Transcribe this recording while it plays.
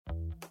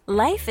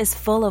Life is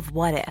full of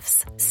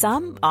what-ifs.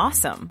 Some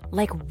awesome,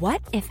 like what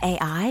if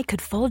AI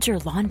could fold your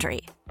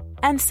laundry?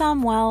 And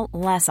some, well,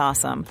 less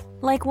awesome,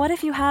 like what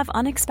if you have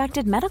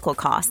unexpected medical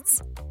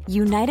costs?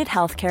 United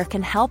Healthcare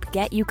can help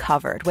get you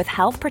covered with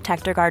Health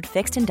Protector Guard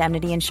fixed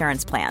indemnity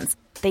insurance plans.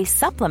 They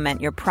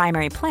supplement your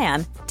primary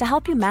plan to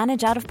help you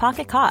manage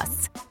out-of-pocket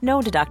costs.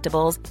 No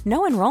deductibles,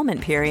 no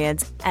enrollment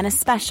periods, and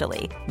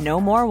especially no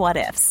more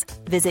what-ifs.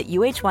 Visit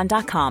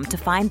uh1.com to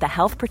find the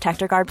Health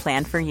Protector Guard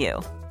plan for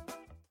you.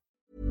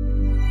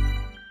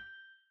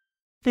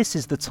 This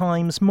is the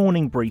Times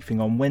morning briefing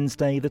on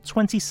Wednesday, the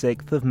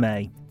 26th of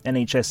May.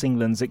 NHS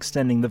England's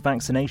extending the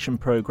vaccination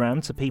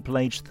programme to people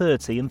aged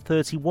 30 and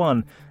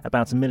 31.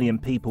 About 1 million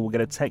people will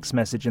get a text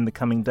message in the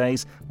coming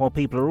days, while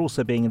people are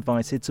also being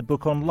invited to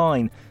book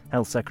online.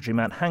 Health Secretary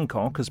Matt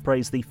Hancock has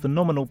praised the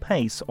phenomenal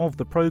pace of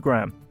the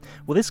programme.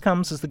 Well, this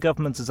comes as the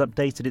government has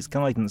updated its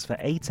guidance for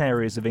 8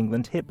 areas of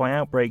England hit by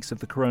outbreaks of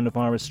the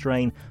coronavirus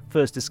strain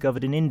first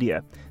discovered in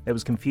India. There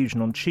was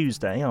confusion on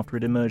Tuesday after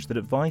it emerged that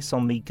advice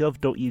on the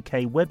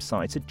gov.uk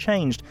website had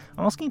changed,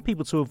 asking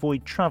people to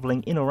avoid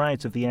travelling in or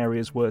out of the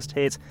areas worst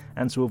hit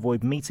and to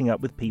avoid meeting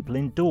up with people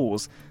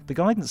indoors. The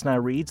guidance now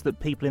reads that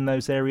people in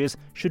those areas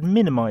should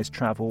minimise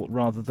travel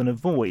rather than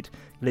avoid.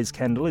 Liz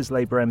Kendall is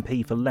Labour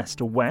MP for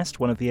Leicester West,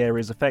 one of the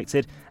areas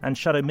affected, and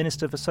Shadow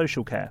Minister for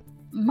Social Care.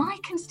 My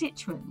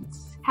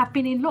constituents have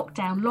been in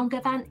lockdown longer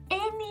than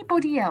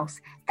anybody else.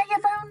 They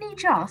have only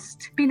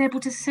just been able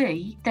to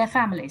see their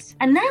families.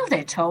 And now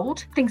they're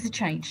told things have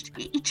changed.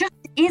 It just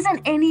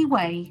isn't any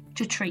way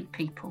to treat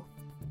people.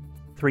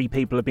 3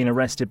 people have been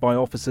arrested by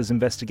officers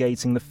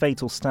investigating the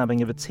fatal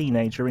stabbing of a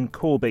teenager in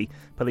Corby.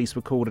 Police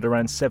were called at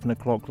around 7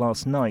 o'clock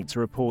last night to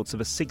reports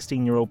of a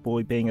 16-year-old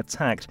boy being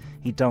attacked.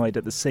 He died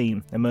at the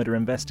scene. A murder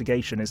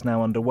investigation is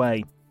now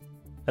underway.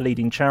 A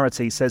leading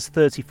charity says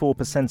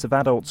 34% of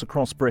adults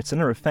across Britain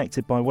are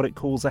affected by what it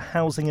calls a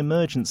housing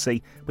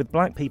emergency, with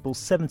black people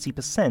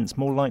 70%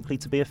 more likely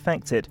to be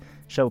affected.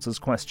 Shelters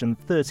questioned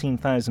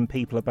 13,000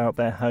 people about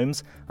their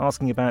homes,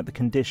 asking about the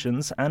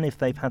conditions and if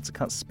they've had to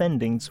cut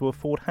spending to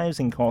afford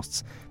housing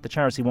costs. The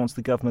charity wants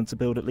the government to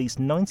build at least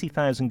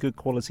 90,000 good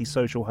quality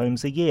social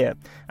homes a year.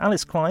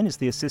 Alice Klein is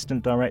the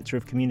Assistant Director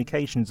of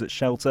Communications at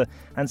Shelter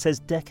and says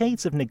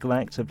decades of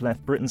neglect have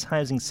left Britain's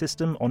housing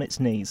system on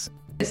its knees.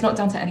 It's not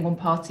down to any one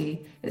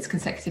party, it's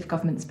consecutive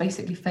governments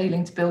basically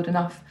failing to build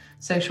enough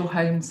social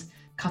homes,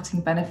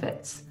 cutting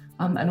benefits,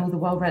 and all the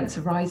while rents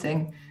are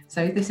rising.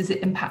 So this has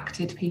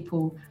impacted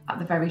people at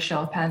the very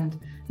sharp end.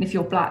 And if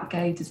you're black,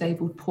 gay,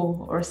 disabled,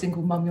 poor or a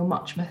single mum, you're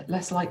much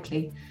less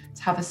likely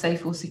to have a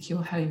safe or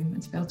secure home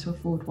and to be able to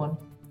afford one.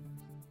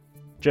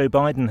 Joe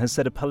Biden has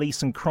said a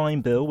police and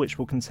crime bill which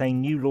will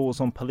contain new laws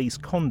on police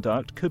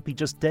conduct could be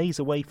just days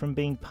away from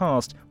being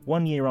passed,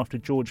 1 year after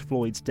George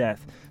Floyd's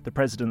death. The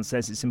president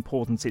says it's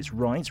important it's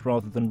right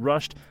rather than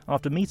rushed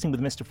after meeting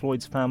with Mr.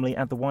 Floyd's family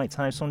at the White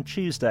House on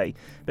Tuesday.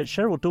 But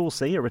Cheryl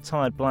Dorsey, a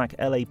retired black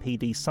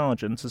LAPD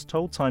sergeant, has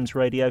told Times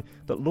Radio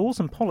that laws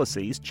and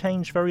policies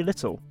change very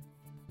little.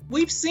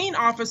 We've seen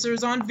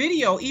officers on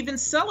video even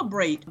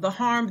celebrate the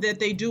harm that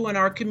they do in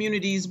our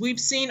communities. We've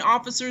seen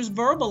officers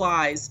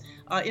verbalize.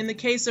 In the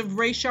case of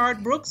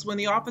Rayshard Brooks, when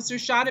the officer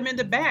shot him in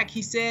the back,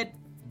 he said,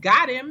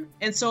 "Got him."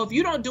 And so if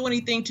you don't do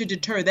anything to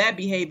deter that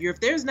behavior, if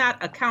there's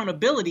not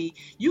accountability,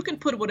 you can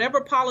put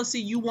whatever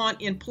policy you want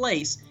in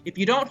place. If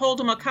you don't hold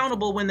them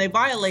accountable when they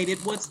violate it,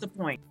 what's the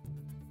point?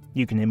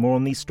 You can hear more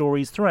on these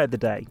stories throughout the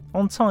day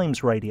on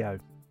Times Radio.